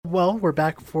Well, we're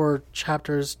back for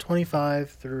chapters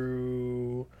 25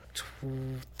 through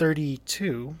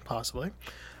 32, possibly.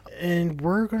 And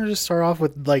we're going to just start off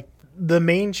with, like, the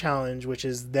main challenge, which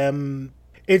is them.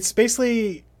 It's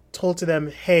basically told to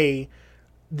them, hey,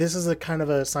 this is a kind of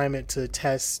an assignment to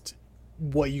test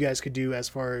what you guys could do as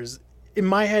far as, in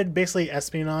my head, basically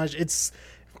espionage. It's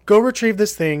go retrieve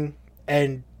this thing,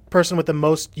 and person with the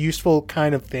most useful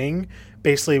kind of thing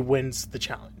basically wins the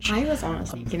challenge. I was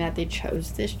honestly thinking that they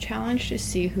chose this challenge to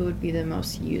see who would be the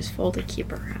most useful to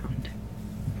keep around.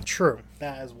 True,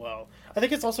 that as well. I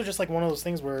think it's also just like one of those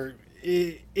things where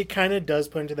it kind of does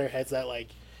put into their heads that, like,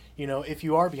 you know, if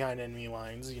you are behind enemy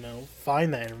lines, you know,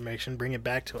 find that information, bring it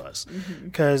back to us.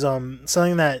 Because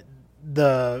something that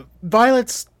the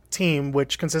Violet's team,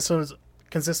 which consists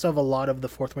of a lot of the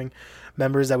Fourth Wing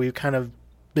members that we've kind of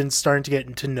been starting to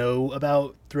get to know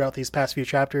about throughout these past few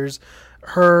chapters,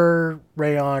 her,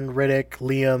 Rayon, Riddick,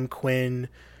 Liam, Quinn,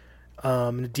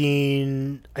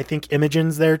 Nadine, I think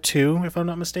Imogen's there too, if I'm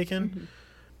not mistaken.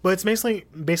 But it's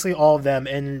basically all of them,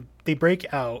 and they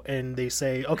break out and they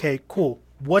say, okay, cool,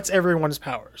 what's everyone's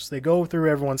powers? They go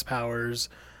through everyone's powers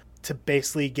to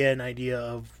basically get an idea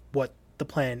of what the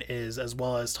plan is, as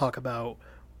well as talk about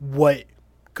what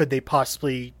could they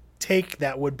possibly take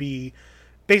that would be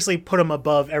basically put them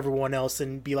above everyone else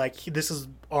and be like,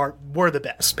 we're the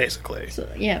best, basically.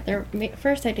 So, yeah, their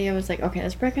first idea was like, okay,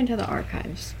 let's break into the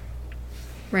archives.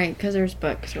 Right, because there's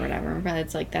books or whatever. But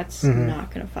it's like, that's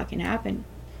not going to fucking happen.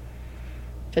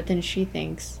 But then she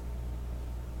thinks,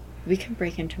 we can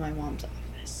break into my mom's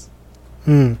office.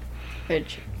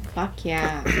 Which, fuck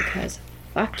yeah, because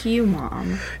fuck you,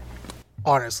 Mom.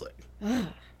 Honestly.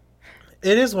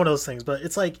 It is one of those things, but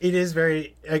it's like, it is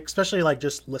very, especially like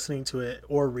just listening to it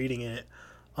or reading it,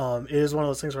 it is one of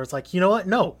those things where it's like, you know what?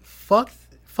 No, fuck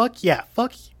yeah,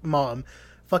 fuck Mom.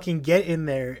 Fucking get in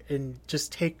there and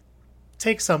just take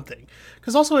something.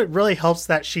 Because also it really helps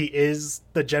that she is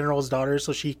the general's daughter,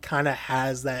 so she kind of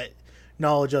has that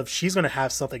knowledge of she's going to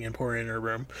have something important in her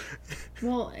room.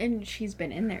 Well, and she's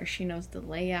been in there. She knows the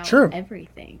layout, True.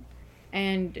 Everything.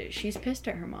 And she's pissed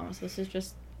at her mom, so this is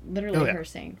just literally her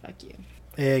saying, fuck you.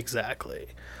 Exactly.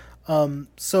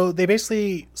 So they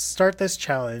basically start this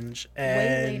challenge, and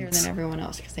way later than everyone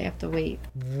else because they have to wait.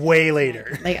 Way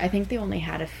later. Like I think they only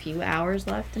had a few hours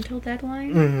left until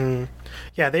deadline.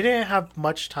 Yeah, they didn't have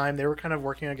much time. They were kind of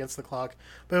working against the clock,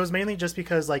 but it was mainly just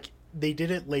because like they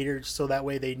did it later, so that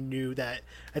way they knew that.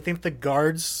 I think the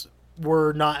guards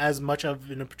were not as much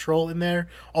of in a patrol in there.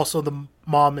 Also, the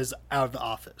mom is out of the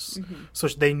office, so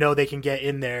they know they can get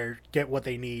in there, get what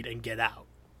they need, and get out.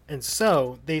 And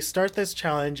so they start this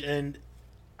challenge, and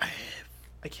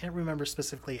I can't remember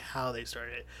specifically how they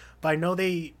started it, but I know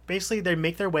they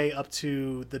make their way up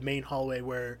to the main hallway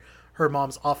where her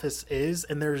mom's office is,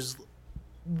 and there's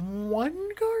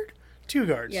two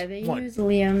guards. Yeah, they use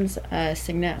Liam's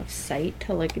signet of sight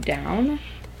to look down,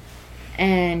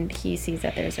 and he sees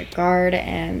that there's a guard,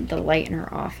 and the light in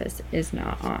her office is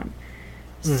not on.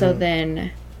 So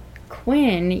then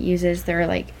Quinn uses their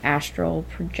like astral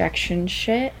projection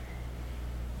shit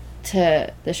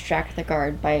to distract the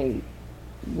guard by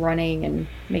running and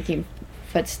making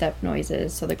footstep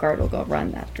noises, so the guard will go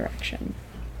run that direction.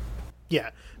 Yeah,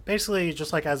 basically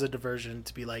just like as a diversion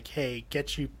to be like, hey,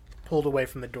 get you pulled away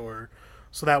from the door,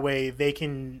 so that way they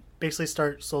can basically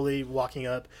start slowly walking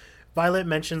up. Violet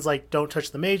mentions like, don't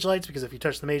touch the mage lights, because if you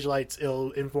touch the mage lights,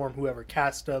 it'll inform whoever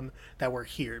cast them that we're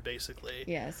here, basically.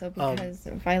 Yeah, so because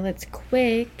Violet's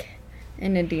quick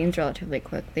and Nadine's relatively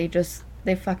quick,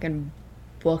 they fucking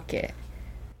book it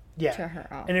to her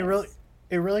office. And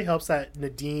it really helps that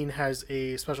Nadine has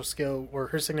a special skill where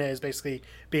her signet is basically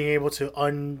being able to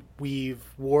unweave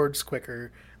wards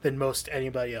quicker than most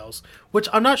anybody else, which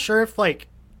I'm not sure if like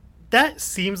that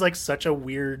seems like such a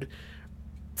weird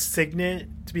signet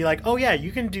to be like, oh yeah,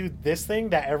 you can do this thing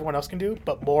that everyone else can do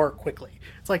but more quickly.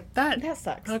 It's like that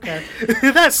sucks. Okay.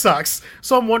 That sucks.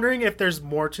 So I'm wondering if there's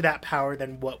more to that power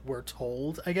than what we're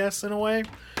told, I guess, in a way,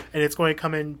 and it's going to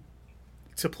come in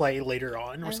to play later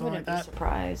on or something like that. I wouldn't be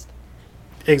surprised.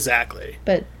 Exactly.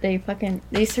 But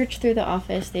they search through the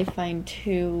office. They find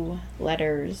 2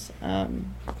 letters.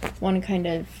 One kind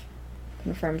of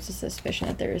confirms the suspicion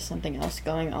that there is something else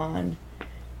going on,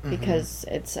 because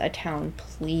it's a town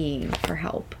pleading for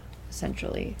help,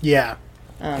 essentially. Yeah.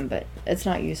 But it's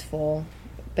not useful.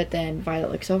 But then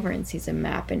Violet looks over and sees a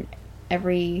map, and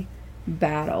every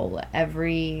battle,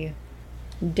 every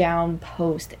down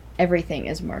post, everything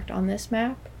is marked on this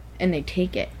map, and they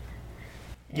take it.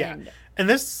 And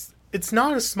this, it's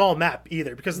not a small map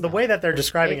either, because the way that they're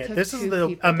describing it, this is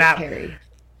a map.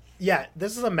 yeah,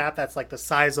 this is a map that's like the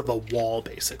size of a wall,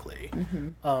 basically.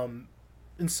 And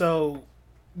so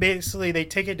basically they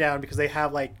take it down because they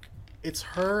have like it's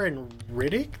her and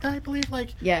Riddick, I believe, like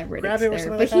Yeah, Riddick's grab it or there,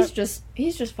 something but like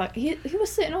he's just fuck. He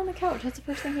was sitting on the couch. That's the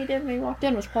first thing he did when he walked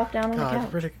in was plop down on the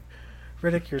couch.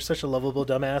 Riddick, you're such a lovable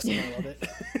dumbass, and I love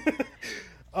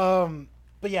it.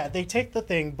 But yeah, they take the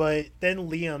thing, but then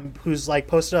Liam, who's like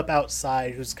posted up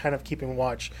outside, who's kind of keeping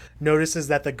watch, notices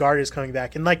that the guard is coming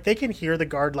back, and like they can hear the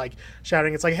guard like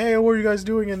shouting, "It's like, hey, what are you guys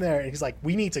doing in there?" And he's like,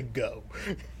 "We need to go."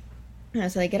 Yeah,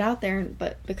 so they get out there,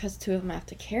 but because two of them have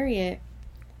to carry it,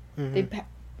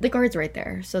 the guard's right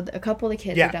there. So a couple of the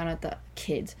kids are down at a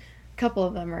couple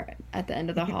of them are at the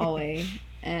end of the hallway,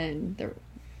 and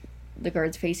the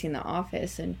guard's facing the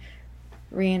office, and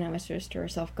Rihanna whispers to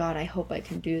herself, God, I hope I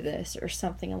can do this, or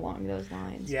something along those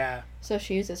lines. Yeah. So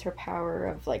she uses her power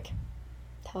of, like,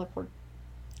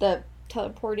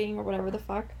 teleporting or whatever the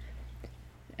fuck,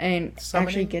 and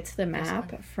actually gets the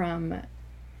map from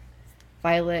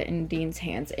Violet and Dean's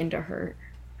hands into her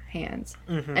hands.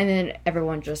 And then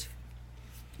everyone just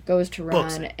goes to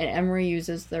run, and Emery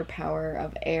uses their power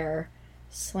of air,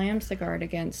 slams the guard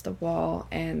against the wall,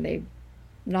 and they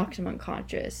knocks him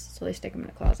unconscious, so they stick him in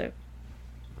a closet.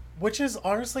 Which is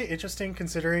honestly interesting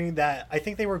considering that I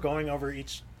think they were going over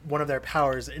each one of their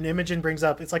powers, and Imogen brings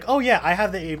up, it's like, oh yeah, I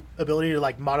have the ability to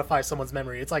like modify someone's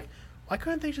memory. It's like, why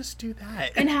couldn't they just do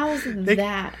that? And how is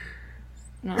that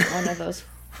not one of those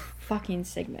fucking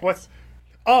signets?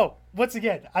 Once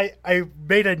again, I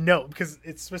made a note because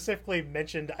it specifically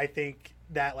mentioned, I think,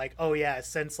 that like, oh yeah,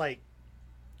 since like,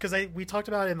 because we talked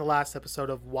about it in the last episode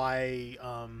of why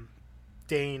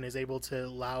Dane is able to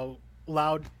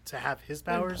allowed to have his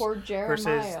powers poor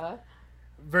Jeremiah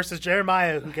versus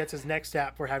Jeremiah, who gets his neck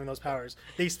snapped for having those powers.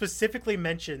 They specifically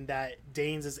mentioned that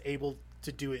Dane's is able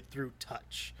to do it through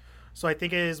touch. So I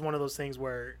think it is one of those things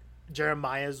where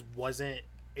Jeremiah's wasn't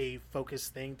a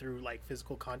focused thing through like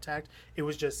physical contact. It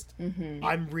was just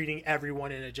I'm reading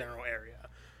everyone in a general area.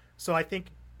 So I think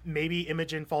maybe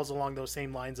Imogen falls along those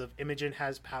same lines of Imogen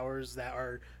has powers that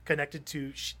are connected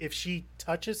to if she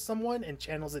touches someone and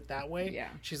channels it that way,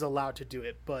 she's allowed to do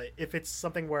it. But if it's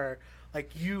something where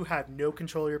like you have no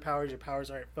control of your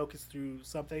powers aren't focused through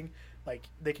something, like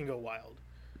they can go wild.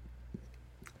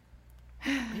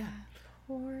 Yeah.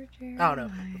 Poor Jeremiah. I don't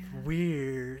know.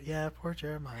 Weird. Yeah, poor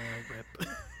Jeremiah. Rip.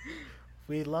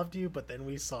 We loved you, but then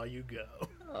we saw you go.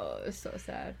 Oh, it's so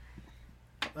sad.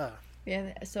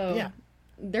 Yeah.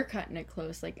 They're cutting it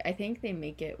close. Like, I think they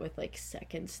make it with, like,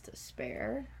 seconds to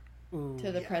spare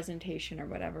to the presentation or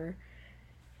whatever.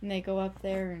 And they go up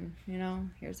there and, you know,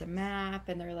 here's a map.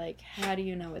 And they're like, how do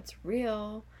you know it's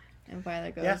real? And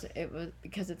Violet goes, it was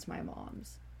because it's my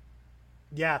mom's.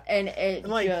 Yeah. And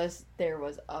there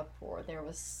was uproar. There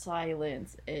was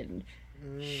silence. And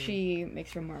she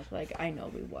makes a remark like, I know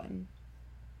we won.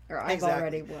 Or I've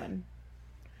already won.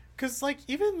 Because, like,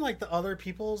 even, like, the other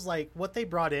people's, like, what they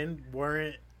brought in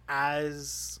weren't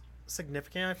as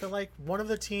significant, I feel like. One of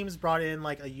the teams brought in,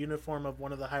 like, a uniform of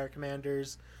one of the higher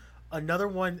commanders. Another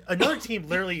team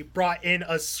literally brought in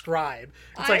a scribe.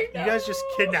 It's like, you guys just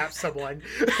kidnapped someone.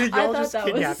 Y'all just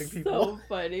kidnapping people. So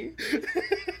funny.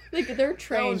 Like, they're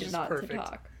trained not to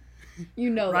talk.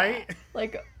 You know right? That.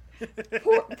 Like,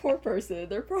 poor person.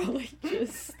 They're probably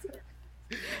just...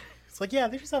 It's like, yeah,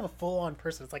 they just have a full-on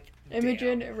person. It's like,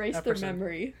 Imogen, erase their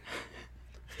memory.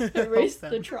 Erase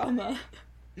the trauma.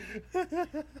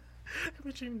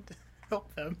 Imogen,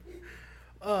 help them.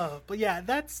 But yeah,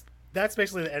 that's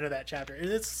basically the end of that chapter. And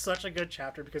it's such a good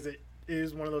chapter because it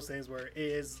is one of those things where it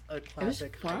is a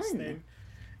classic heist thing.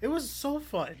 It was so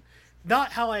fun.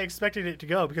 Not how I expected it to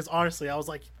go, because honestly, I was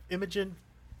like, Imogen...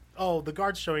 Oh, the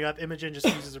guard's showing up. Imogen just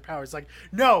uses her powers. It's like,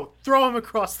 no, throw him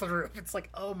across the roof. It's like,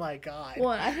 oh my god. Well,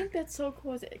 I think that's so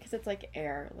cool because it's like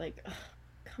air. Like,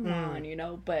 come on, you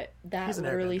know? But that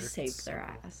literally saved their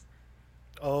ass.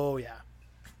 Oh, yeah.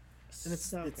 And it's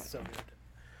so good.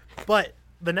 But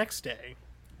the next day...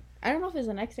 I don't know if it's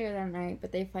the next day or that night,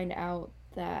 but they find out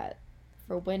that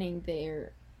for winning,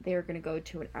 they're going to go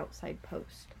to an outside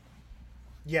post.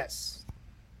 Yes.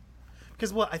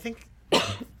 Because, I think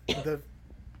the...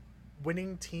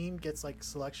 winning team gets like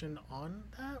selection on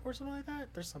that or something like that.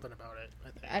 There's something about it,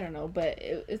 I think. I don't know, but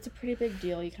it's a pretty big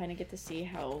deal. You kind of get to see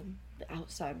how the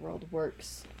outside world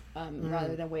works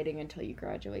rather than waiting until you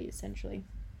graduate, essentially.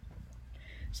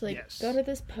 So go to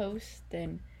this post,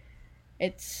 and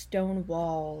it's stone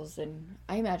walls, and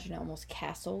I imagine it almost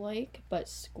castle-like, but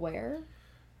square.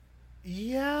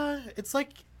 Yeah, it's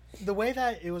like the way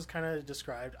that it was kind of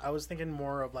described, I was thinking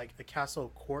more of like a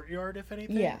castle courtyard, if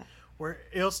anything. Yeah. Where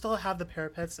it'll still have the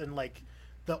parapets and like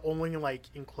the only like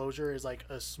enclosure is like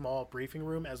a small briefing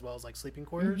room as well as like sleeping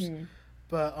quarters. Mm-hmm.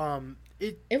 But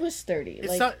it was sturdy. it's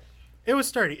Like, not. It was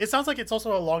sturdy. It sounds like it's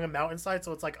also along a mountainside,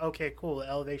 so it's like okay, cool, the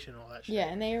elevation and all that shit. yeah,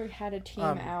 and they had a team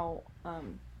out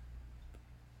on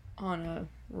a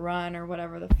run or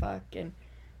whatever the fuck, and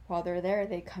while they're there,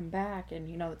 they come back, and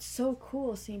it's so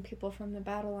cool seeing people from the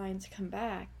battle lines come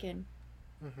back, and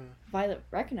Violet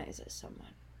recognizes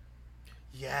someone.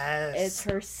 Yes, It's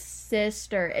her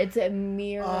sister. It's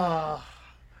Mira. Oh,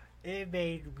 it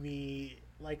made me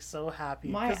like so happy.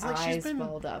 My like, eyes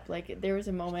welled up. Like, there was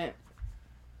a moment,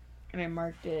 and I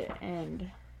marked it, and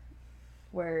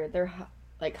where they're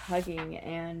like hugging,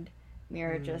 and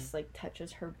Mira just like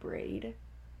touches her braid.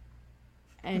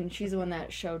 And she's the one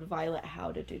that showed Violet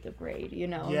how to do the braid,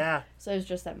 Yeah. So it was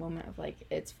just that moment of, like,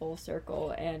 it's full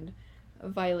circle. And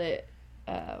Violet,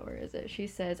 where is it? She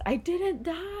says, "I didn't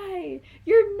die.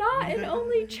 You're not an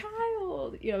only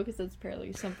child." Because it's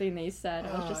apparently something they said.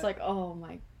 I was just like, oh,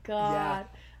 my God.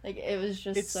 Yeah. Like, it was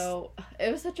just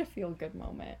it was such a feel-good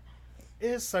moment. It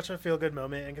is such a feel-good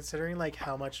moment. And considering, like,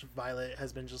 how much Violet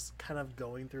has been just kind of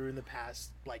going through in the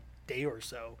past, like, day or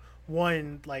so.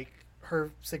 One, like, her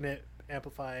signet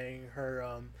amplifying her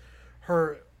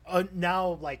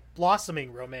now like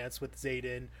blossoming romance with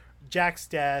Xaden, Jack's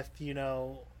death,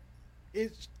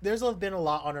 there's been a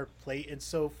lot on her plate, and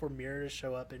so for Mira to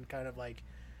show up and kind of like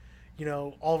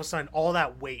all of a sudden all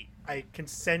that weight, I can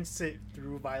sense it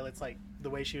through Violet's like the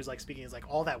way she was like speaking is like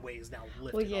all that weight is now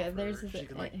lifted. Well, yeah, off there's her. She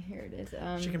can, like, here it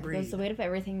is. she can breathe. The weight of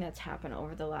everything that's happened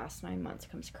over the last 9 months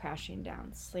comes crashing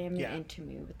down, slamming into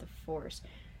me with the force.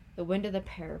 The wind of the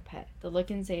parapet, the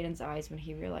look in Xaden's eyes when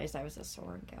he realized I was a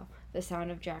Sorengale, the sound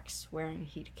of Jack swearing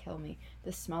he'd kill me,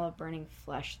 the smell of burning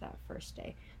flesh that first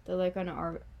day, the look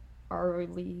on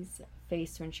Arlie's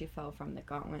face when she fell from the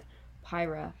gauntlet,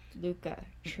 Pyra, Luca,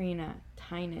 Trina,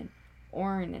 Tynan,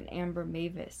 Orin and Amber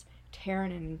Mavis,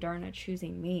 Taryn and Darna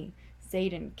choosing me,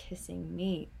 Xaden kissing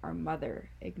me, our mother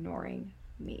ignoring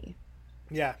me.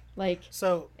 Yeah. Like,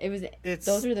 so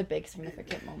those are the big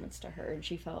significant moments to her, and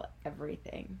she felt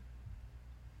everything.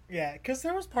 Yeah, because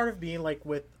there was part of me, like,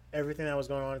 with everything that was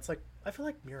going on, it's like, I feel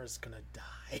like Mira's gonna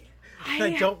die.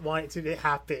 I don't want it to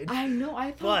happen. I know,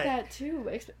 I felt that too.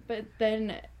 But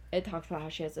then it talks about how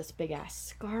she has this big-ass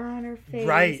scar on her face.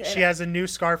 Right, she has a new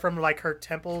scar from, like, her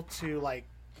temple to, like,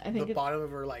 the bottom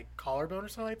of her, like, collarbone or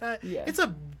something like that. Yeah. It's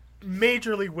a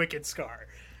majorly wicked scar.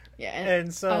 Yeah,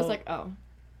 and so I was like, oh.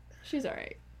 She's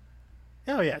alright.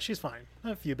 Oh, yeah, she's fine.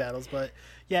 A few battles, but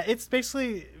yeah, it's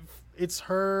basically, it's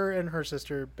her and her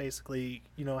sister basically,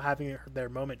 having their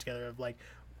moment together of like,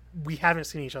 we haven't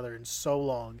seen each other in so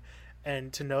long,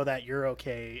 and to know that you're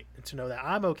okay and to know that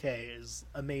I'm okay is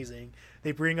amazing.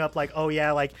 They bring up like, oh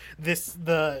yeah, like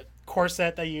the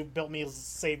corset that you built me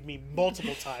saved me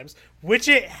multiple times, which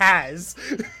it has.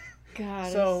 God,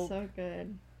 it's so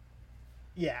good.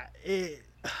 Yeah,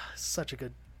 such a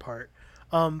good part.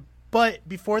 But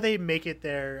before they make it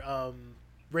there,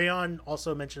 Rayon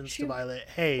also mentions to Violet,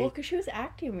 hey... Well, because she was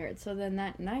acting weird. So then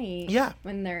that night,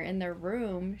 when they're in their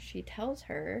room, she tells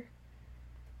her,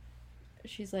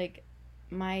 she's like,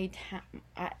 my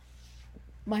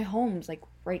home's, like,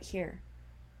 right here.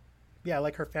 Yeah,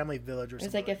 like her family village or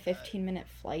something. It's like a 15-minute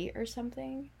flight or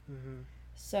something. Mm-hmm.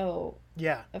 So,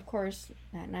 of course,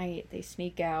 that night, they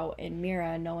sneak out, and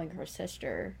Mira, knowing her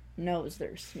sister, knows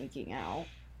they're sneaking out.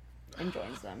 And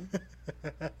joins them.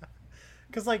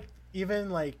 Because, like, even,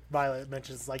 like, Violet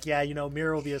mentions, like, yeah,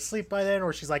 Mira will be asleep by then,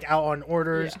 or she's, like, out on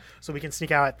orders, so we can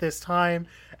sneak out at this time.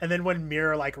 And then when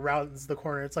Mira, like, rounds the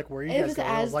corner, it's like, where are you guys going?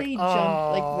 It was as they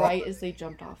jumped, like, right as they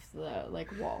jumped off the,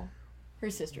 like, wall. Her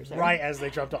sister's there. Right as they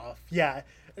jumped off. Yeah.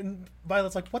 And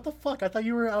Violet's like, what the fuck? I thought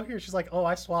you were out here. She's like, oh,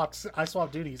 I swapped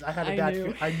duties. I had a bad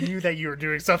feeling. I knew that you were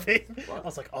doing something. I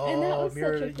was like, oh, and that was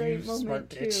Mira, such a great moment,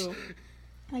 bitch. Too.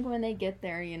 Like, when they get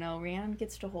there, Rhiannon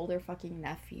gets to hold her fucking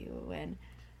nephew, and...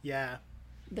 Yeah.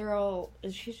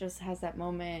 She just has that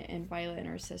moment, and Violet and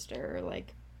her sister are,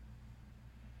 like...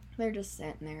 They're just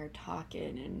sitting there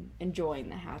talking and enjoying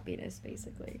the happiness,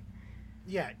 basically.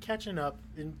 Yeah, catching up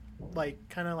and, like,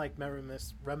 kind of, like,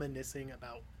 reminiscing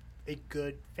about a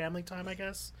good family time, I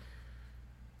guess.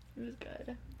 It was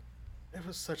good.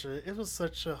 It was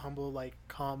such a humble, like,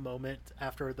 calm moment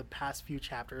after the past few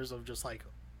chapters of just, like...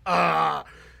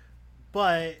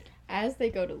 But as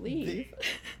they go to leave,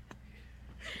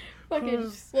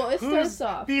 it starts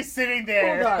off. He's sitting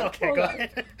there. Hold on, okay, hold go on.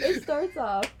 ahead. It starts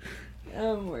off.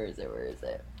 Where is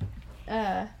it?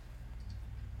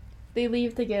 They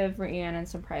leave to give Rhiannon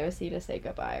some privacy to say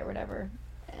goodbye or whatever,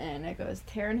 and it goes.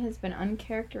 Taryn has been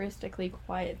uncharacteristically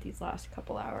quiet these last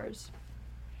couple hours.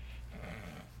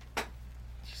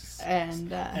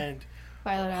 And And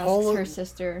Violet asks her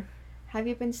sister, "Have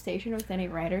you been stationed with any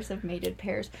riders of mated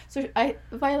pairs?" So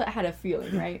Violet had a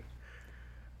feeling, right?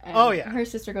 And oh yeah. her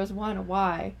sister goes, "One,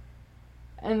 why?"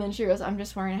 And then she goes, "I'm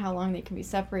just wondering how long they can be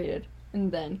separated."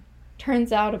 And then,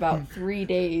 turns out about 3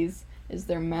 days is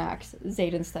their max.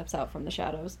 Xaden steps out from the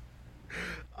shadows.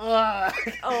 Oh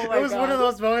my it was God. One of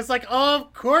those moments like, oh,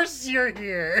 of course you're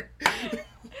here.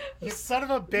 You son of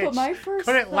a bitch. But my first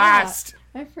couldn't last.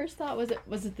 My first thought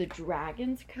was it the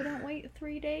dragons couldn't wait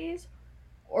 3 days?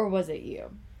 Or was it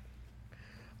you?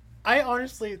 I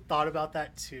honestly thought about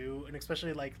that too, and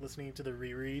especially like listening to the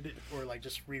reread or like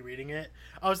just rereading it.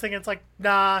 I was thinking it's like,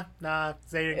 nah,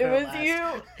 Xaden couldn't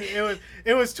last. It was you.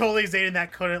 It was totally Xaden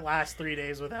that couldn't last 3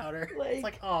 days without her. It's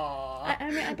like, aw.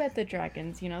 I mean, I bet the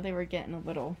dragons, they were getting a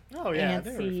little antsy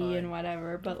they were fine. And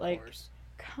whatever, but like,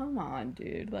 come on,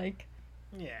 dude, like,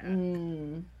 yeah.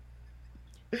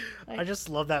 Like, I just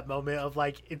love that moment of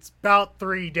like, it's about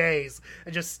 3 days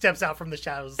and just steps out from the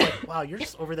shadows. It's like, wow, you're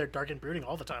just over there dark and brooding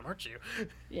all the time, aren't you?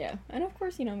 Yeah. And of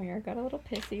course, Mira got a little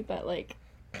pissy, but like,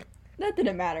 that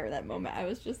didn't matter at that moment. I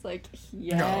was just like,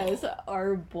 yes,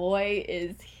 our boy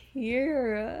is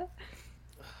here.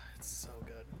 It's so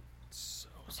good. So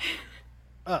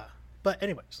good. But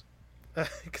anyways,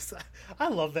 because I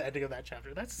love the ending of that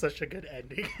chapter. That's such a good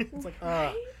ending. It's like,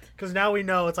 because now we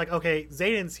know it's like, okay,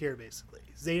 Xaden's here basically.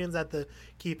 Xaden's at the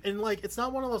keep, and like, it's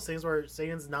not one of those things where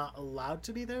Xaden's not allowed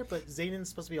to be there, but Xaden's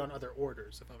supposed to be on other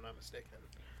orders, if I'm not mistaken.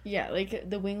 Yeah, like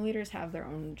the wing leaders have their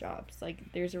own jobs.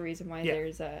 Like, there's a reason why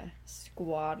there's a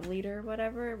squad leader,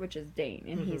 whatever, which is Dane,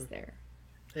 and he's there.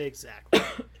 Exactly.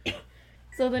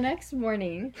 So the next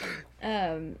morning,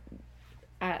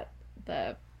 at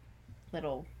the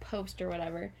little post or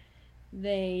whatever,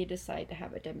 they decide to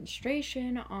have a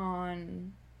demonstration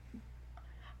on,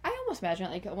 I almost imagine it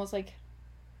like almost like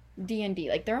D&D.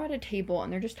 Like, they're at a table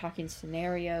and they're just talking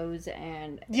scenarios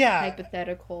and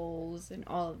hypotheticals and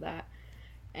all of that.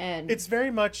 And it's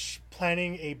very much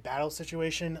planning a battle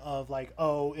situation of like,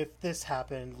 oh, if this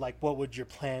happened, like, what would your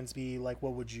plans be? Like,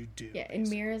 what would you do? Yeah, and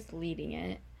Mira's leading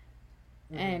it.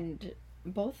 Mm-hmm. And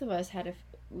both of us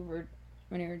when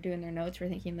we were doing their notes, we're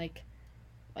thinking like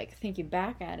thinking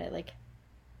back at it, like,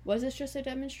 was this just a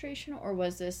demonstration or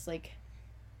was this like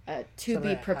to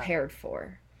be prepared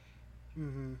for?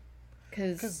 Mm-hmm.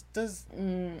 Because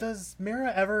does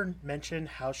Mira ever mention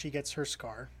how she gets her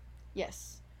scar?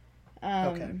 Yes.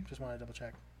 Okay, just want to double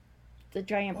check. The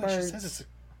giant birds. She says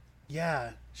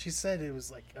she said it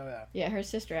was like, oh yeah. Yeah, her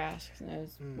sister asks, and it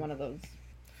was one of those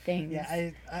things. Yeah,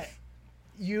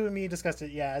 you and me discussed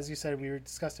it. Yeah, as you said, we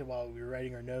discussed it while we were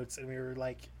writing our notes, and we were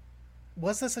like,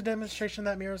 was this a demonstration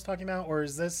that Mira was talking about, or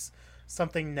is this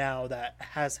something now that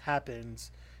has happened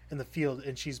in the field,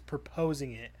 and she's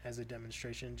proposing it as a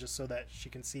demonstration just so that she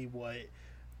can see what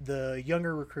the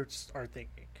younger recruits are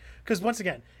thinking? Because once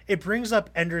again, it brings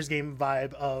up Ender's Game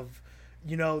vibe of,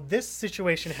 this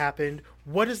situation happened.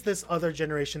 What does this other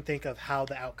generation think of how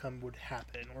the outcome would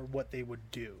happen or what they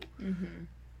would do? Mm-hmm.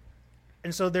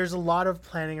 And so there's a lot of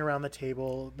planning around the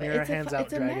table. Mira hands out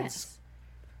dragons.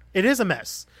 It is a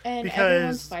mess. And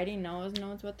everyone's fighting, no one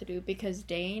knows what to do because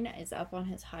Dane is up on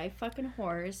his high fucking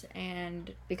horse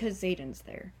and because Xaden's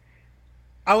there.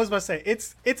 I was about to say,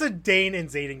 it's a Dane and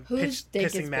Xaden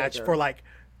pissing match for like,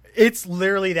 it's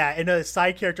literally that. And a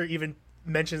side character even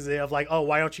mentions it of like, oh,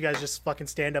 why don't you guys just fucking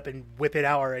stand up and whip it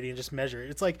out already and just measure it?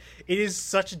 It's like, it is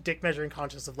such a dick measuring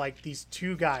contest of like these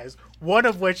two guys, one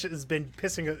of which has been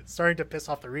starting to piss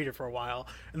off the reader for a while,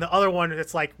 and the other one,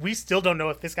 it's like, we still don't know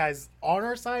if this guy's on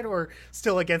our side or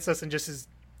still against us and just is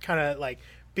kind of like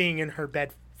being in her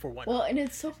bed for one. Well, and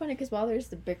it's so funny because while there's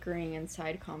the bickering and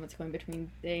side comments going between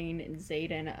Dane and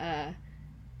Xaden,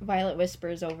 Violet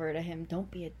whispers over to him, "Don't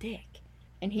be a dick,"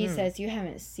 and he says, "You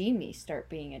haven't seen me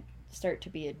start to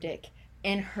be a dick,"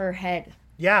 in her head.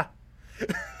 Yeah.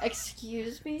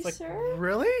 Excuse me, like, sir?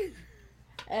 Really?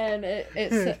 And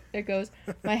it goes,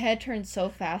 my head turns so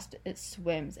fast it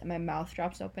swims, and my mouth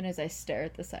drops open as I stare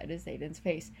at the side of Xaden's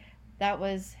face. That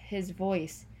was his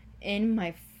voice in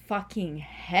my fucking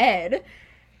head.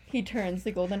 He turns,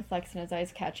 the golden flecks in his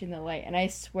eyes catching the light, and I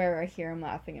swear I hear him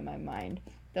laughing in my mind,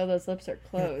 though those lips are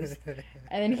closed.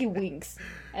 And then he winks.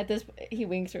 He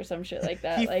winks or some shit like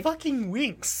that. He fucking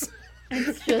winks.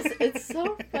 It's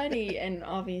so funny, and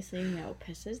obviously,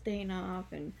 pisses Dane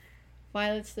off, and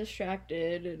Violet's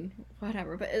distracted, and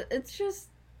whatever. But it's just,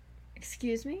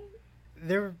 excuse me?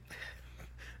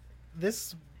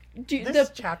 This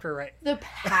chapter, right? The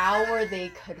power they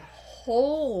could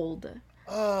hold.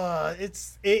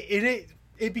 It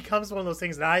becomes one of those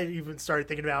things that I even started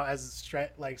thinking about as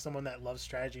someone that loves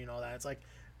strategy and all that. It's like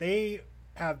they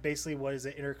have basically what is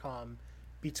an intercom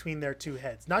between their two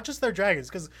heads, not just their dragons,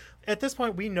 because at this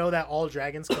point we know that all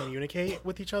dragons communicate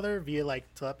with each other via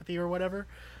like telepathy or whatever,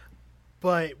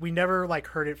 but we never like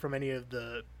heard it from any of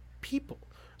the people.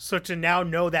 So to now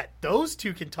know that those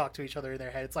two can talk to each other in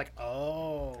their head, it's like,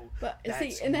 oh, but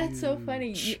see, and that's so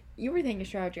funny. You were thinking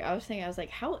astrology. I was like,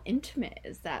 how intimate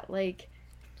is that? Like,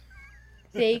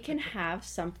 they can have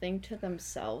something to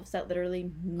themselves that literally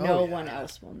no one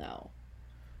else will know.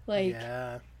 Like,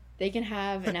 they can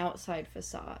have an outside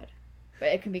facade, but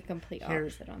it can be complete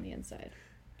opposite on the inside.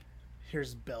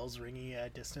 Here's bells ringing at a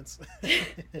distance.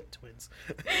 Twins.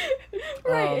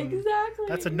 Right, exactly.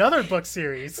 That's another book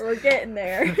series. We're getting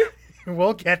there.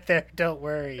 We'll get there, don't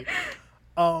worry.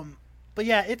 But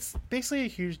yeah, it's basically a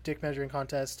huge dick measuring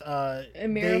contest.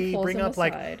 And Mira pulls him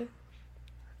aside.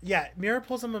 Mira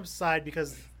pulls him aside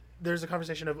because there's a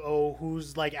conversation of,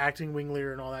 who's like acting wing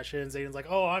leader and all that shit, and Zayden's like,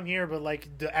 I'm here, but like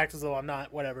act as though I'm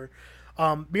not, whatever.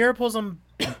 Mira pulls him,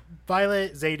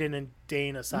 Violet, Zayden, and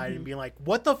Dane aside and being like,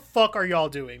 what the fuck are y'all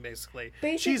doing, basically?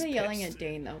 Basically she's yelling at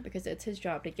Dane, though, because it's his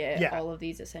job to get all of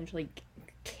these essentially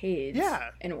kids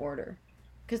in order.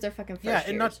 Because they're fucking first years.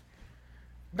 And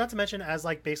not to mention, as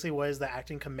like basically what is the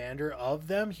acting commander of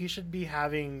them, he should be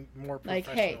having more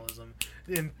professionalism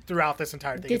throughout this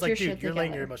entire thing. It's like, dude, you're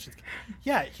letting your emotions...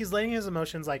 Yeah, he's letting his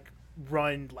emotions like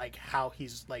run like how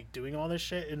he's like doing all this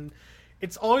shit, and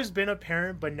it's always been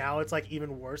apparent, but now it's like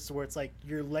even worse, where it's like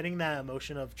you're letting that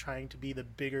emotion of trying to be the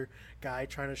bigger guy,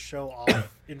 trying to show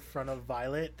off in front of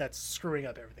Violet, that's screwing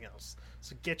up everything else.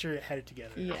 So get your head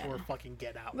together or fucking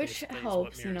get out. Which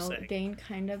helps, Dane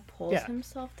kind of pulls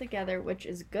himself together, which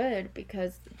is good,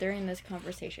 because during this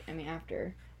conversation, I mean,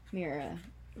 after Mira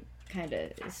kind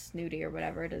of is snooty or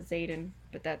whatever to Zayden,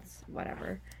 but that's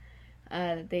whatever.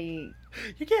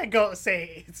 You can't go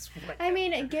say it's whatever. I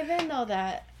mean, given though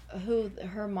that who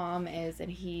her mom is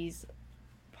and he's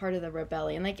part of the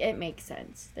rebellion, like, it makes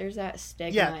sense. There's that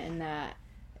stigma in that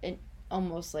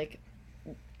almost like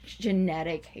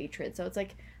genetic hatred, so it's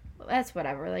like, well, that's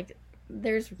whatever, like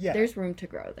there's room to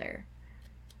grow there.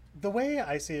 The way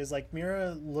I see it is like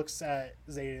Mira looks at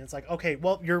Zayden and it's like, okay,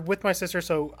 well, you're with my sister,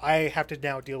 so I have to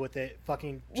now deal with it.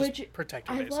 Fucking just protect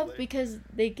her, basically. I love because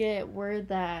they get word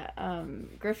that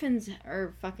Griffins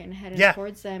are fucking heading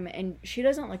towards them, and she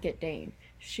doesn't look at Dane.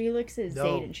 She looks at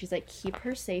Zayden. She's like, keep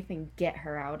her safe and get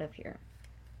her out of here.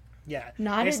 Yeah.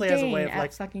 Not basically at Dane, as a way of,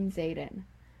 like, fucking Zayden.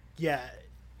 Yeah.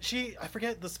 I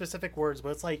forget the specific words, but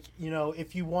it's like,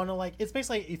 if you want to, like, it's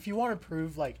basically, if you want to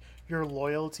prove, like, your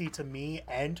loyalty to me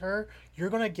and her, you're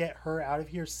going to get her out of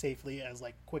here safely as,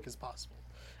 like, quick as possible.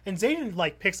 And Zayden,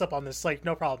 like, picks up on this, like,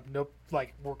 no problem. No,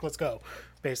 like, let's go,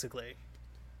 basically.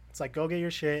 It's like, go get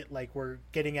your shit. Like, we're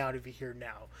getting out of here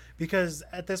now. Because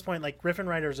at this point, like, Griffin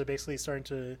Riders are basically starting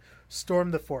to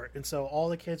storm the fort. And so all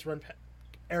the kids run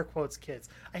air quotes kids.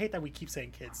 I hate that we keep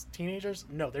saying kids. Teenagers?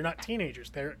 No, they're not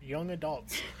teenagers. They're young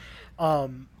adults.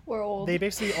 We're old. They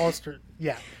basically all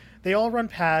they all run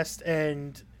past,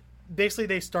 and basically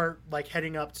they start like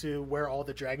heading up to where all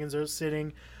the dragons are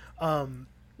sitting.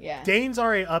 Dane's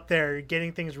already up there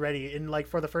getting things ready, and like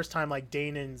for the first time, like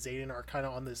Dane and Zayden are kind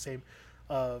of on the same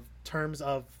terms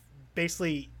of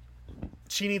basically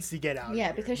she needs to get out.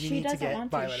 Yeah, because she doesn't want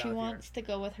to. She wants to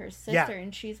go with her sister,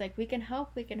 and she's like, we can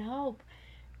help.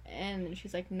 And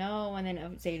she's like, no. And then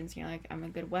Zayden's like, I'm a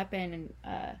good weapon.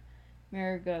 And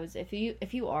Mira goes,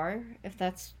 if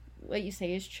that's what you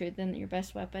say is true, then your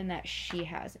best weapon that she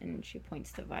has. And she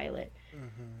points to Violet.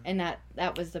 Mm-hmm. And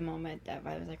that was the moment that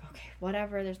Violet was like, okay,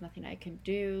 whatever, there's nothing I can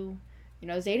do.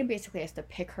 Zayden basically has to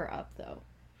pick her up, though.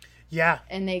 Yeah.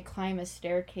 And they climb a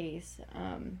staircase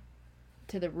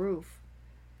to the roof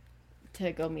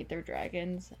to go meet their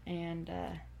dragons. And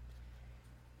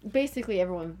basically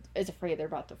everyone is afraid they're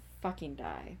about to fucking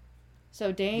die.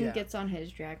 So Dane gets on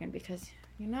his dragon because,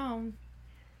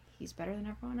 he's better than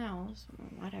everyone else.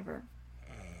 Whatever.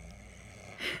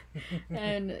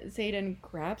 And Zayden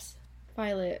grabs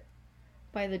Violet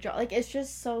by the jaw. Like, it's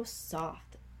just so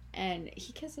soft. And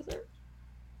he kisses her.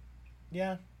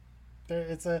 Yeah.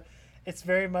 It's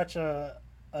very much a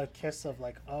kiss of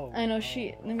like, oh. I know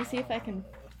let me see if I can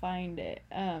find it.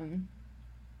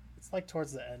 It's like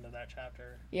towards the end of that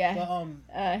chapter. Yeah.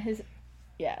 But,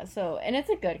 so, and it's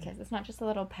a good kiss. It's not just a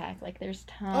little peck. Like, there's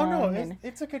tongue. Oh, no,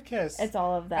 it's a good kiss. It's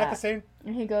all of that. And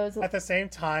he goes... At the same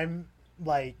time,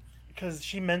 like, because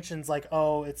she mentions, like,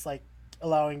 it's, like,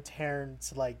 allowing Taryn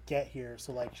to, like, get here.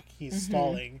 So, like, he's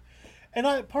stalling.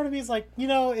 And part of me is like,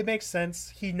 it makes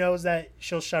sense. He knows that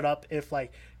she'll shut up if,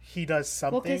 like, he does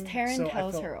something. Well, because Taryn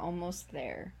tells her almost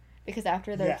there. Because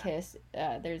after their kiss,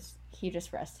 he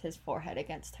just rests his forehead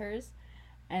against hers.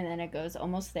 And then it goes,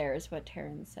 almost there is what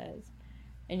Taryn says.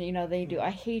 And, you know, they do, I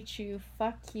hate you,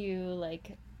 fuck you,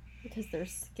 like, because they're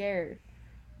scared,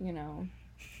 you know.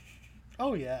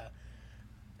 Oh, yeah.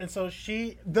 And so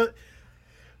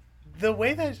the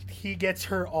way that he gets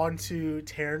her onto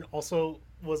Taryn also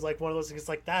was, like, one of those things,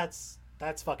 like, that's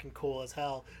fucking cool as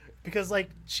hell. Because, like,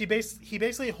 he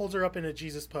basically holds her up in a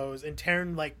Jesus pose, and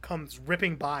Taryn, like, comes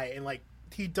ripping by, and, like,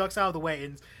 he ducks out of the way,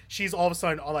 and she's all of a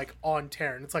sudden, like, on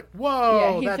Taryn. It's like,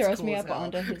 whoa, yeah, he that's throws cool me as up hell.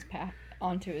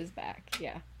 onto his back,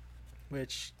 yeah.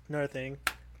 Which, another thing,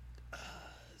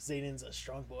 Zayden's a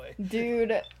strong boy.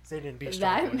 Dude, Zayden be a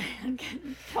strong that boy. man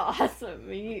can toss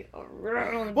me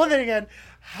around. Well, then again,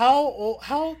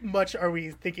 how much are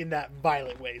we thinking that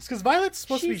Violet weighs? Because Violet's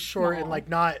supposed to be She's short small. and, like,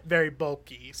 not very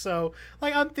bulky. So,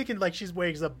 like, I'm thinking, like, she's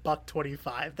weighs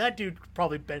 $125. That dude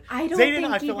probably bench. I don't Zayden, think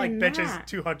I feel like even benches that.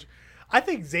 200. I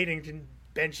think Zayden can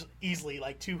bench easily,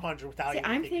 like, 200 without See,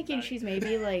 even I'm thinking thinking about she's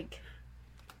maybe, like,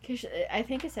 because I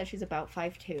think it said she's about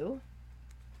 5'2".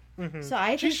 Mhm. So I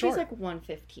think she's short. like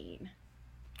 115.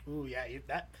 Ooh, yeah,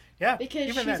 Because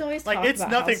even she's then, always like, talked it's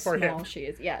about nothing how for small him. she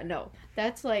is. Yeah, no.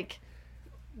 That's like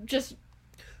just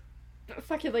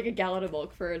fucking like a gallon of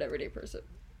milk for an everyday person.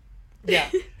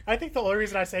 Yeah, I think the only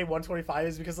reason I say 125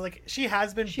 is because, like, she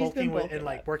has been She's been bulking with bulking and,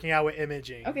 like, up. working out with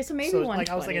imaging. Okay, so maybe like, 120.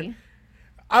 I was thinking,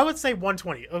 I would say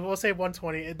 120. We'll say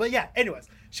 120. But yeah, anyways,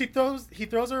 he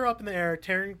throws her up in the air.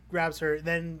 Taryn grabs her.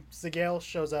 Then Zagail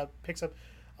shows up, picks up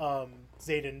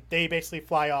Zayden. They basically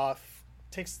fly off.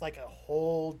 Takes like a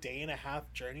whole day and a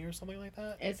half journey or something like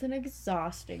that. It's an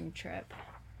exhausting trip.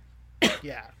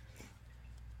 Yeah.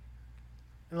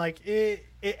 And, like, it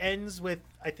ends with,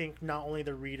 I think, not only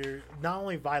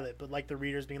Violet, but, like, the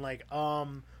readers being like,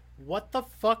 what the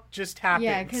fuck just happened?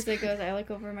 Yeah, because it goes, I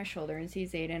look over my shoulder and see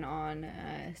Zayden on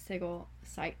Sigil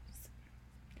sights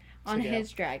on Sigil.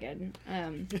 his dragon.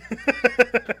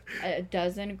 A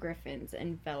dozen griffins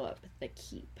envelop the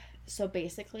keep. So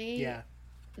basically, Yeah.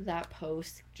 that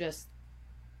post just,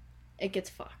 it gets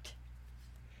fucked.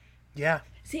 Yeah.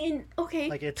 See, and okay,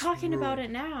 Like, it's talking about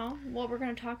ruined. it now, what we're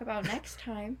going to talk about next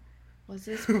time, was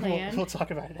this We'll planned?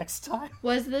 talk about it next time.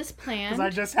 Was this planned? Because I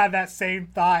just had that same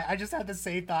thought. I just had the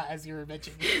same thought as you were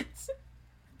mentioning it.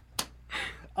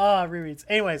 Rereads.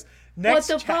 Anyways, What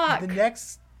the fuck? the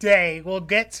next day, we'll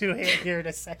get to it here in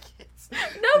a second.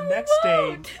 No, the next we day,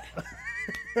 won't.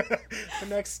 the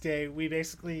next day, we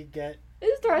basically get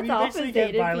It starts we off as basically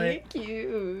get Zayden Violet. being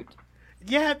cute.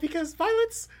 Yeah, because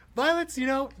Violet's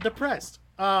depressed.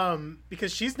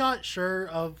 Because she's not sure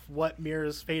of what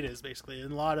Mira's fate is, basically,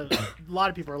 and a lot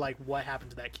of people are like, "What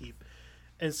happened to that keep?"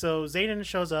 And so Zayden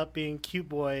shows up being cute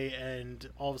boy, and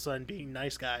all of a sudden being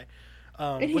nice guy,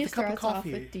 And with he a cup of starts off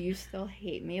coffee. with, "Do you still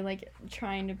hate me?" Like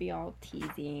trying to be all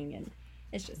teasing, and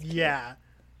it's just cute. Yeah,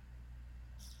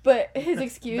 But his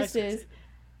excuse Nice. is,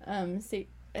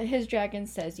 his dragon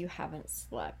says you haven't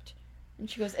slept, and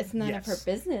she goes, "It's none of her Yes.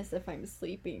 business if I'm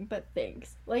sleeping, but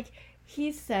thanks." Like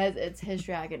he says, it's his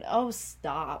dragon. Oh,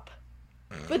 stop!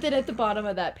 But then at the bottom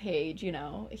of that page, you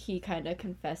know, he kind of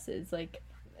confesses like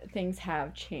things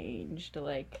have changed.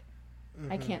 Like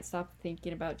I can't stop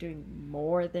thinking about doing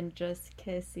more than just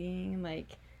kissing. Like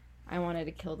I wanted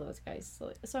to kill those guys.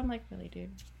 So I'm like, really,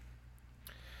 dude.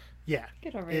 yeah,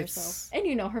 Get over It's- yourself. And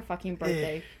you know her fucking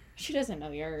birthday. She doesn't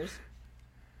know yours.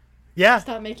 yeah.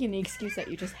 Stop making the excuse that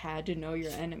you just had to know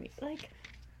your enemy. Like,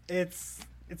 It's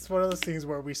one of those things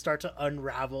where we start to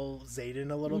unravel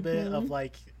Zayden a little bit Mm-hmm. of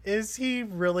like, is he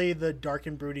really the dark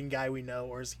and brooding guy we know,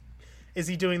 or is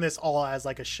he doing this all as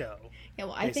like a show? yeah,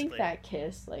 well, I think Basically. that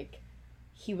kiss, like,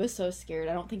 he was so scared.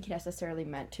 I don't think he necessarily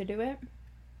meant to do it,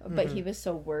 but he was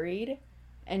so worried.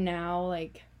 And now,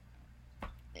 like,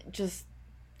 just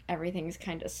everything's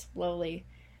kind of slowly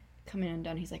coming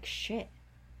undone. He's like, shit,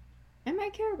 I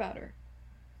might care about her.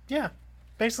 Yeah,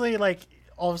 basically, like,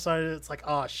 all of a sudden it's like,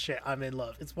 oh shit, I'm in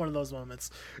love. It's one of those moments.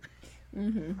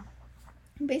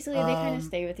 Basically, they kind of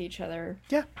stay with each other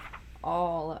Yeah,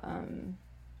 all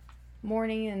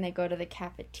morning, and they go to the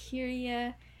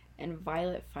cafeteria, and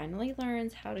Violet finally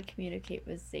learns how to communicate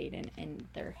with Zayden in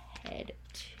their head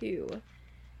too,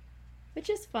 which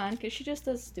is fun because she just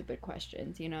does stupid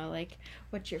questions, you know, like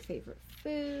what's your favorite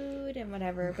food and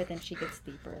whatever, but then she gets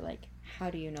deeper, like how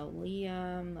do you know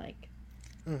Liam, like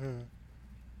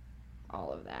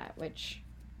all of that, which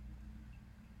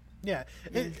yeah.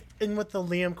 And with the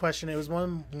Liam question, it was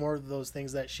one more of those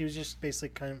things that she was just basically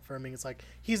confirming. It's like,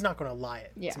 he's not going to lie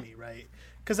it Yeah. to me, right?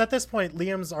 Because at this point,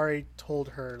 Liam's already told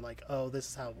her, like, oh, this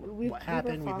is how what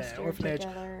happened. We met at fostered orphanage.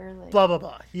 together, like, Blah blah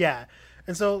blah. Yeah,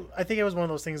 and so I think it was one of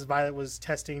those things. Violet was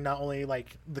testing not only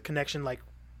like the connection, like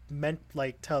meant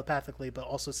like telepathically, but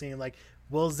also seeing like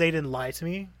will Xaden lie to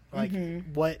me? Like,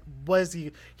 what was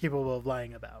he capable of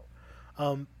lying about?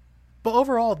 But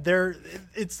overall,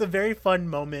 it's a very fun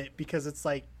moment because it's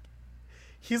like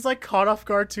he's like caught off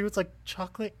guard too. It's like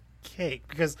chocolate cake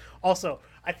because also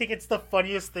I think it's the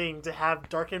funniest thing to have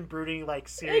dark and brooding like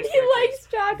serious. And he likes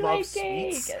chocolate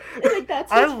cake. Like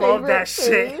that's his I love that food.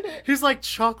 shit. He's like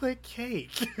chocolate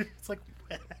cake. It's like,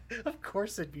 of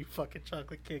course it'd be fucking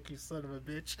chocolate cake, you son of a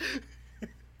bitch.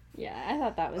 Yeah, I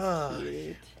thought that was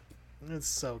cute. It's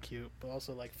so cute, but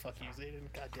also like fuck you,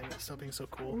 Xaden. God damn it, stop being so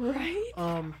cool. Right.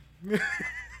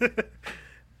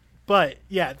 But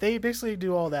yeah, they basically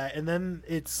do all that, and then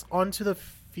it's onto the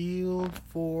field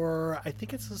for I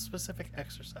think it's a specific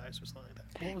exercise or something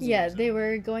like that. What was Yeah, they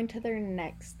were going to their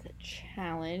next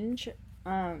challenge.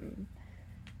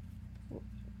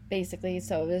 Basically,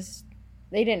 so it was.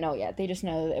 They didn't know yet. They just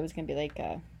know that it was gonna be like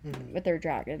with their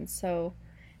dragons. So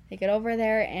they get over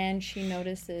there, and she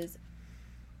notices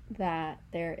that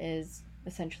there is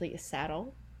essentially a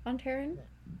saddle on Taryn.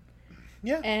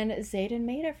 Yeah. And Xaden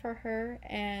made it for her,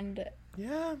 and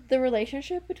yeah, the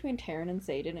relationship between Taryn and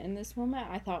Xaden in this moment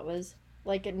I thought was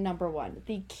like number one,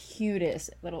 the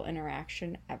cutest little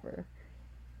interaction ever.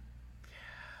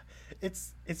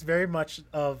 It's very much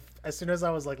of as soon as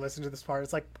I was like listening to this part,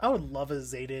 it's like I would love a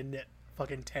Xaden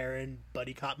fucking Taryn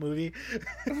buddy cop movie.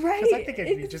 Right. Because I think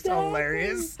it'd be just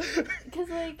hilarious. Because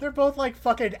like they're both like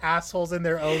fucking assholes in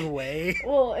their own way.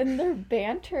 Well, and their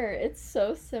banter, it's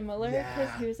so similar. Because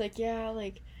Yeah. he was like, yeah,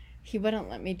 like he wouldn't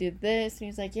let me do this, and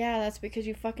he's like, yeah, that's because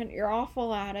you're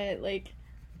awful at it. Like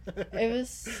it was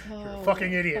so You're a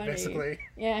fucking idiot, funny. basically.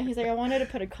 Yeah, he's like, I wanted to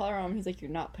put a collar on him. He's like, you're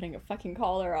not putting a fucking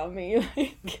collar on me.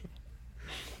 Like,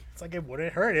 it's like it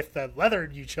wouldn't hurt if the leather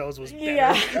you chose was better.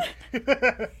 Yeah.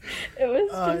 It was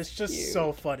just it's just cute.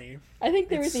 so funny. I think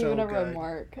there was It's even so a good.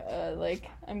 remark, like,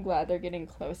 I'm glad they're getting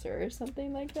closer or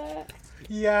something like that.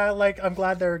 Yeah, like I'm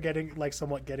glad they're getting like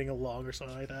somewhat getting along or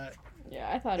something like that. Yeah,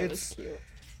 I thought it was cute.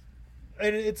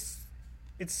 And it's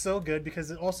so good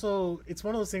because it's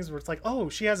one of those things where it's like, oh,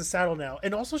 she has a saddle now,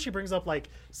 and also she brings up like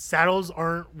saddles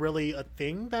aren't really a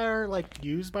thing that are like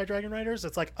used by dragon riders.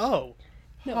 It's like, oh,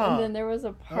 No, and then there was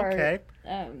a part. Okay.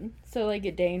 So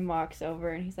like Dane walks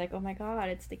over and he's like, "Oh my god,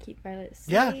 it's to keep Violet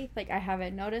safe." Yeah. Like I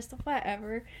haven't noticed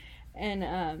whatever,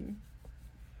 and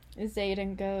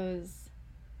Xaden goes,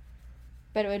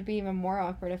 "But it would be even more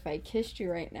awkward if I kissed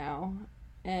you right now."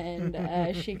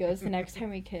 And she goes, "The next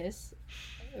time we kiss,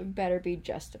 it better be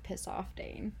just to piss off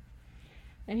Dane."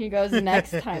 And he goes,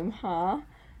 "Next time, huh?"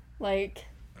 Like,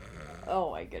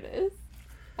 oh my goodness.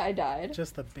 I died.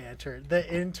 Just the banter,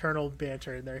 the internal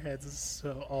banter in their heads is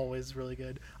so always really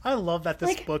good. I love that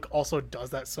this book also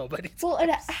does that so many times. Well, and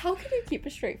how can you keep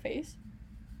a straight face?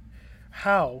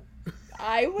 How?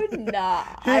 I would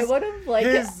not. I would have like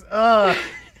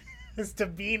his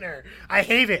demeanor. I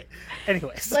hate it.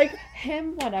 Anyways, like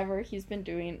him, whatever he's been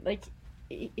doing, like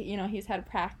you know, he's had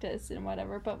practice and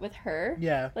whatever. But with her,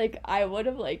 yeah, like I would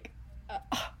have like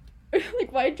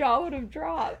my jaw would have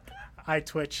dropped. I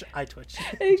twitch.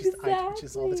 Exactly. Just eye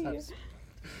twitches all the time.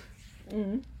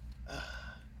 Mm.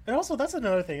 And also, that's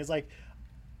another thing. Is like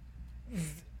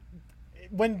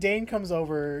when Dane comes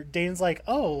over, Dane's like,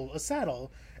 "Oh, a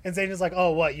saddle," and Zane is like,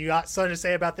 "Oh, what? You got something to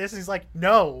say about this?" And he's like,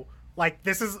 "No. Like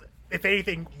this is, if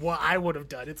anything, what I would have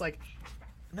done." It's like,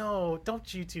 no,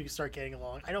 don't you two start getting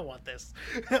along. I don't want this.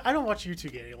 I don't want you two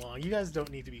getting along. You guys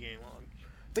don't need to be getting along.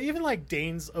 But even like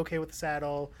Dane's okay with the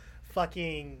saddle.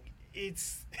 Fucking.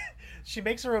 She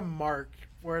makes a remark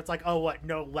where it's like, oh, what,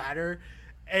 no ladder?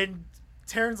 And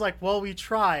Taryn's like, well, we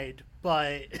tried,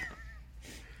 but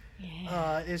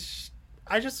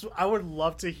I would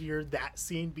love to hear that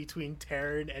scene between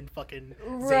Taryn and fucking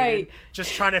Right. Xaden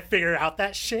just trying to figure out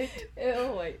that shit.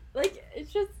 Ew, wait. Like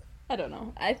it's just, I don't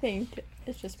know. I think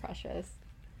it's just precious.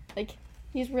 Like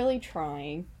he's really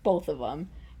trying, both of them.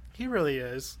 He really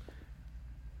is.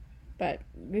 But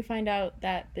we find out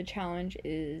that the challenge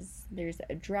is there's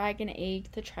a dragon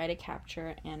egg to try to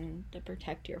capture and to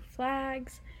protect your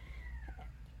flags.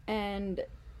 And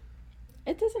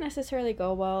it doesn't necessarily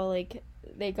go well. Like,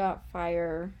 they got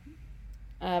fire.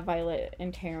 Violet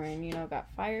and Taryn, you know,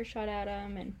 got fire shot at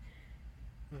them. And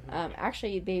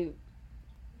actually, they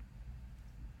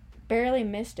barely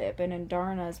missed it, but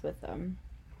Andarna's with them.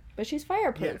 But she's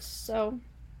fireproof, yes. So...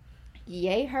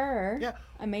 Yay her. Yeah.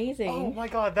 Amazing. Oh my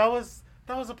god, that was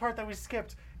a part that we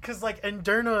skipped. Because, like,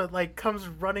 Andarna, like, comes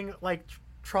running, like,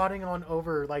 trotting on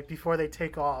over, like, before they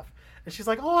take off. And she's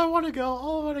like, oh, I want to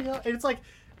go. And it's like,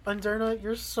 Andarna,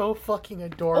 you're so fucking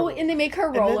adorable. Oh, and they make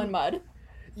her roll in mud.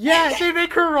 Yeah, they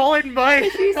make her roll in mud.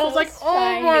 She's I was so like,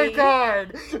 oh my shiny.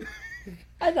 god.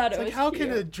 I thought it It's was like,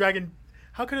 cute.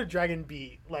 how could a dragon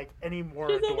be like any more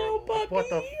She's a little adorable? Like, what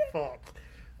the puppy.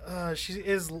 fuck? She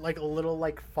is like a little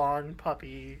like fawn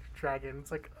puppy dragon.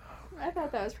 It's like, I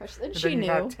thought that was precious. And and she then you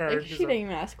have knew. Terran, Like, who's she a- didn't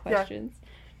even ask questions.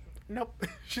 nope.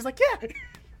 She's like, yeah.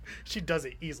 She does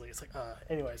it easily. It's like,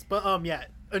 anyways, but yeah,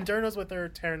 Endurna's with her,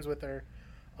 Terran's with her.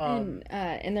 And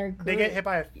their group, They get hit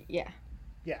by a yeah.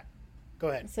 Go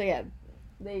ahead. So yeah,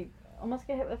 they almost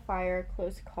get hit with fire,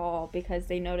 close call, because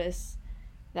they notice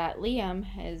that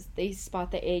they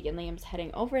spot the egg and Liam's heading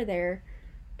over there,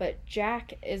 but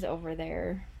Jack is over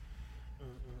there,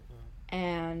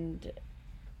 and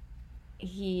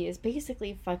he is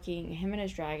basically fucking, him and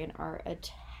his dragon are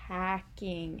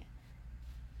attacking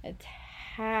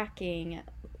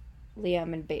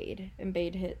Liam and Bade. And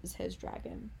Bade is his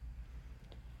dragon.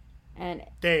 And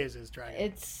Day is his dragon.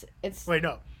 it's Wait,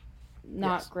 no.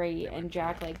 not Yes. great, and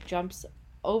Jack like jumps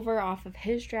over off of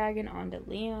his dragon onto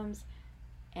Liam's,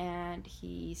 and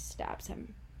he stabs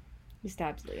him. He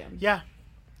stabs Liam. Yeah.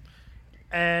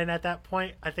 And at that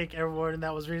point, I think everyone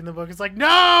that was reading the book is like,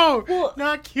 no! Well,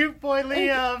 not cute boy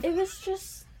Liam! it was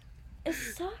just, it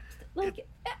sucked. Like,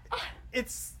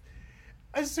 It's...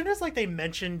 As soon as, like, they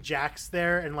mentioned Jack's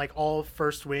there and, like, all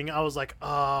first wing, I was like,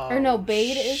 oh, or no,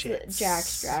 Bade shit. is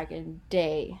Jack's dragon.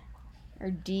 Day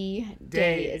Day.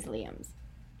 is Liam's.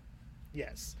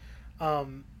 Yes.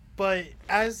 But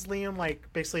as Liam,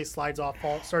 like, basically slides off,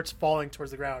 starts falling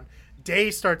towards the ground, Day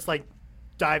starts, like,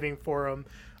 diving for him.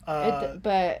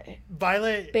 But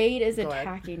Violet... Bade is Go ahead.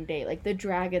 attacking Day. Like, the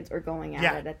dragons are going at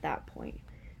Yeah. it at that point.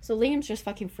 So Liam's just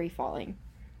fucking free falling.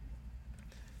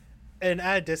 And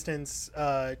at a distance,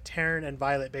 Taryn and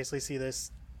Violet basically see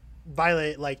this.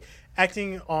 Violet, like,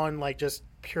 acting on, like, just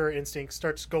pure instinct,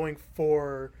 starts going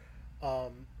for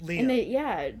Liam.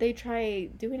 And they try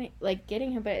doing it, like,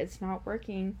 getting him, but it's not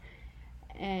working.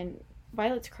 And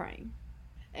Violet's crying.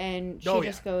 And she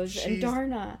just goes, and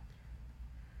Darna.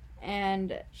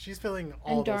 And she's feeling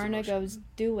all those Darna emotions. goes,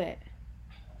 do it.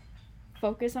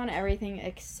 Focus on everything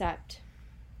except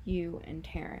you and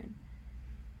Taryn.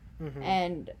 Mm-hmm.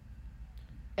 And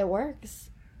it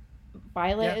works.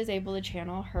 Violet is able to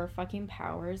channel her fucking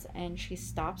powers, and she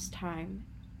stops time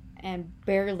and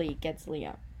barely gets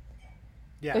Liam.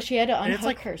 Yeah. But she had to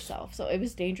unhook herself, so it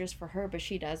was dangerous for her, but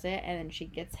she does it, and then she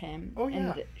gets him,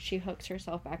 and she hooks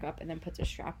herself back up and then puts a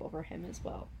strap over him as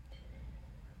well.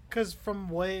 Because from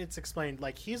what it's explained,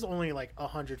 like, he's only, like,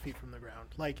 100 feet from the ground.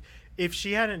 Like, if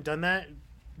she hadn't done that,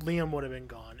 Liam would have been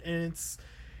gone. And it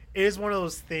is one of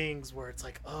those things where it's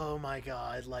like, oh my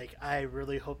god, like, I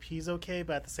really hope he's okay,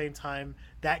 but at the same time,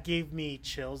 that gave me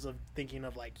chills of thinking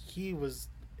of, like, he was...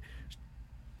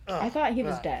 I thought he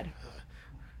was dead.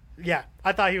 Yeah,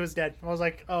 I thought he was dead. I was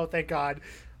like, oh, thank god.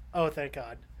 Oh, thank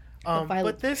god.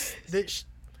 But this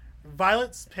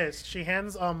Violet's pissed. She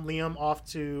hands Liam off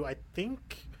to, I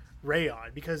think,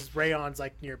 Rayon, because Rayon's,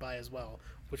 like, nearby as well,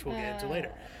 which we'll get into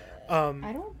later.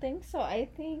 I don't think so. I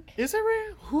think... Is it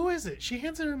Rayon? Who is it? She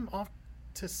hands him off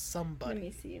to somebody.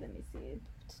 Let me see.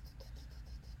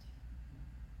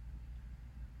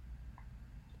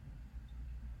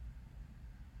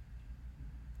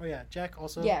 Oh, yeah. Jack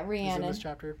also Yeah, is Rhiannon. in this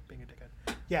chapter, being a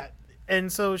dickhead. Yeah,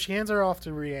 and so she hands her off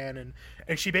to Rhiannon,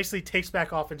 and she basically takes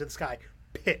back off into the sky,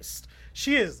 pissed.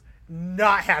 She is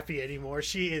not happy anymore.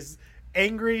 She is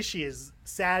angry. She is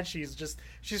sad. She's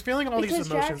feeling all these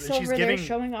emotions, Jack's and she's over giving... there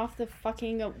showing off the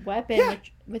fucking weapon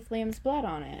with Liam's blood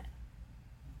on it.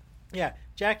 Yeah,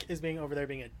 Jack is being over there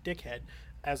being a dickhead,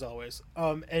 as always.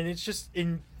 And it's just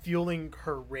in fueling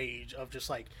her rage of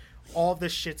just, like, all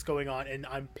this shit's going on, and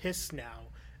I'm pissed now.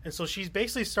 And so she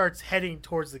basically starts heading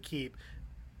towards the keep.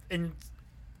 And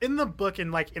in the book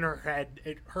and, like, in her head,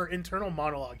 her internal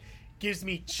monologue gives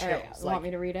me chills. All right, want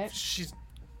me to read it?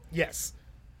 Yes.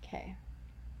 Okay.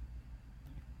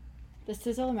 The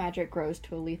sizzle of magic grows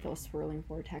to a lethal swirling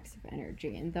vortex of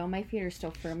energy, and though my feet are still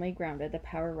firmly grounded, the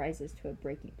power rises to a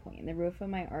breaking point, and the roof of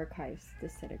my archives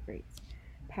disintegrates.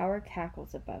 Power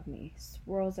cackles above me,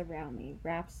 swirls around me,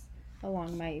 wraps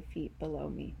along my feet below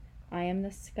me. I am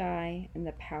the sky and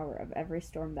the power of every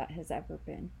storm that has ever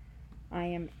been. I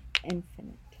am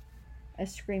infinite. A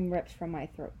scream rips from my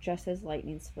throat just as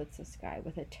lightning splits the sky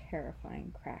with a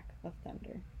terrifying crack of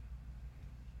thunder.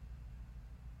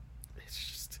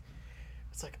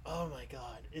 It's like, oh my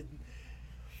god.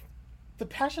 The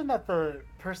passion that the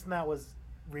person that was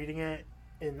reading it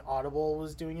in Audible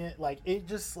was doing it, like, it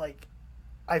just, like,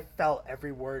 I felt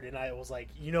every word, and I was like,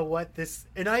 you know what,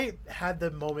 and I had the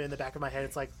moment in the back of my head,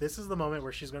 it's like, this is the moment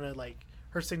where she's gonna, like,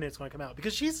 her signet's gonna come out,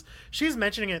 because she's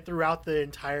mentioning it throughout the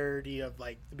entirety of,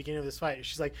 like, the beginning of this fight.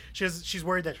 She's like, she's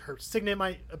worried that her signet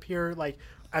might appear, like,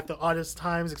 at the oddest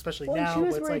times, especially now. She was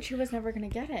but it's worried like, she was never gonna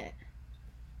get it.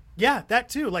 Yeah, that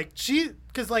too. Like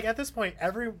because like at this point,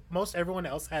 most everyone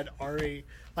else had already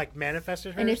like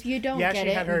manifested her. And if you don't yeah, get she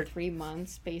it had in her 3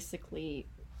 months, basically,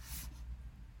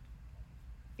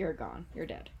 you're gone. You're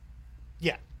dead.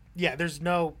 Yeah, there's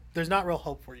not real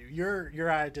hope for you. You're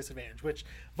at a disadvantage, which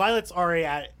Violet's already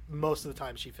at most of the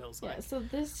time. She feels like. Yeah. So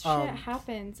this shit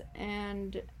happens,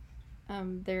 and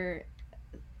they're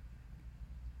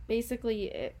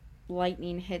basically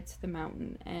lightning hits the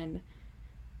mountain, and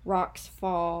rocks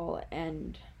fall,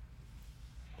 and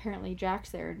apparently Jack's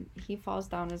there. He falls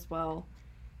down as well,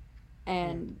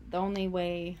 and the only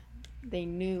way they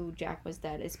knew Jack was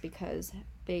dead is because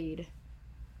Bade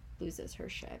loses her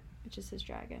shit, which is his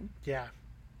dragon. Yeah.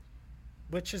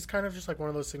 Which is kind of just like one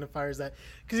of those signifiers that,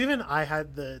 because even I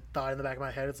had the thought in the back of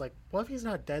my head, it's like, what if he's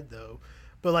not dead though?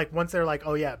 But like once they're like,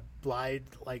 oh yeah, Blythe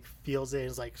like feels it,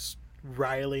 is like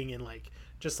riling and like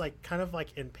just like kind of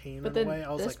like in pain in a way.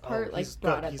 I was like, part, oh, he's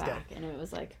brought good, it he's back, dead. and it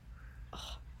was like, ugh.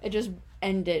 It just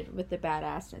ended with the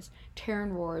badassness.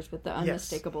 Terran roars with the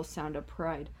unmistakable sound of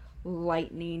pride.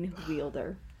 Lightning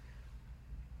wielder.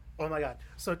 Oh my god!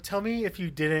 So tell me if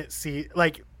you didn't see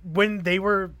like when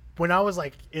I was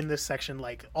like in this section,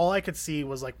 like all I could see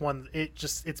was like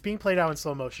it's being played out in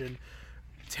slow motion.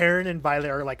 Terran and Violet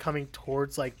are like coming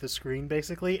towards like the screen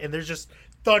basically, and there's just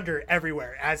thunder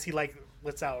everywhere as he like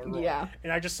lets out a roar. Yeah.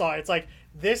 And I just saw it's like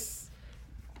this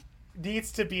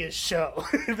needs to be a show.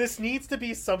 This needs to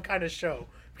be some kind of show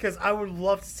because I would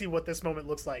love to see what this moment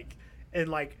looks like, and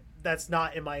like that's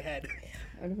not in my head. It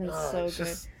would have been so good.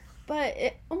 Just... But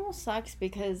it almost sucks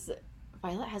because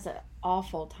Violet has an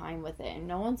awful time with it, and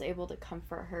no one's able to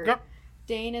comfort her. Yep.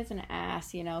 Dane is an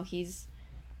ass, he's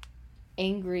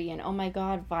angry, and oh my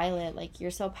god, Violet, like, you're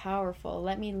so powerful.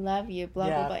 Let me love you, blah,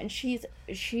 blah, blah. And she's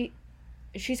crumbling.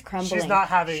 She's not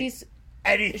having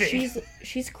anything.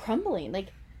 She's crumbling. Like,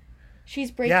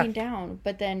 she's breaking down.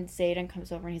 But then Zayden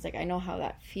comes over, and he's like, I know how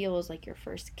that feels, like, your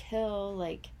first kill,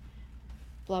 like...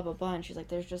 blah blah blah, and she's like,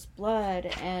 there's just blood,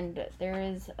 and there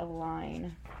is a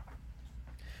line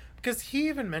because he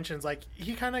even mentions like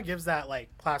he kind of gives that like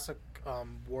classic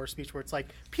war speech where it's like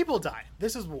people die,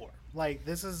 this is war, like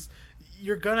this is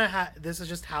this is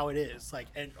just how it is, like,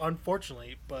 and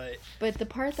unfortunately but the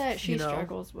part that she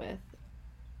struggles with,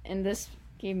 and this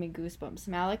gave me goosebumps,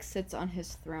 Malik sits on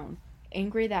his throne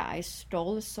angry that I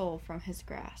stole a soul from his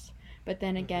grasp, but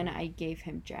then again I gave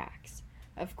him Jack's.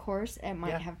 Of course, it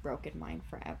might have broken mine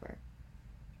forever.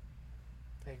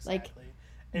 Exactly. Like,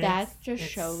 and that just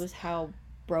shows how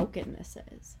broken this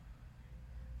is.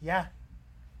 Yeah.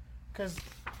 Because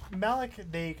Malik,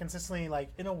 they consistently, like,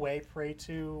 in a way, pray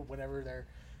to whenever they're...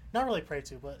 Not really pray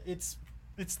to, but it's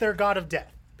their god of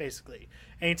death, basically.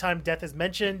 Anytime death is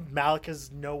mentioned, Malik is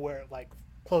nowhere, like,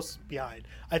 close behind.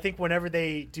 I think whenever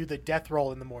they do the death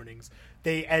roll in the mornings,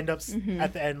 they end up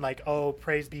at the end, like, oh,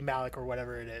 praise be Malik, or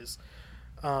whatever it is.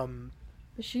 But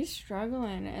she's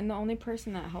struggling, and the only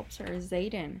person that helps her is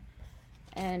Zayden,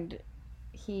 and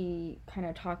he kind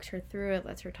of talks her through it,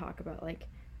 lets her talk about like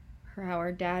how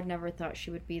her dad never thought she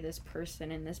would be this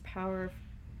person, and this power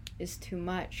is too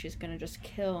much, she's gonna just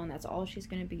kill, and that's all she's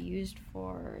gonna be used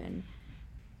for. And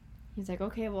he's like,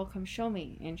 okay, well, come show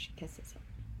me, and she kisses him.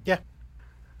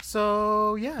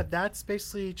 So yeah, that's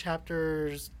basically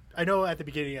chapters. I know at the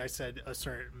beginning I said a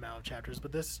certain amount of chapters,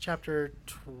 but this is chapter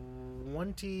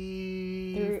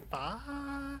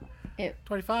 25?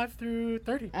 25 through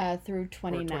 30? Through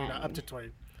 29. Up to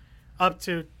 20. Up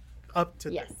to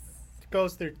yes.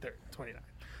 Goes through 29.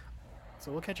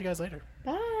 So we'll catch you guys later.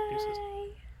 Bye. Deuces.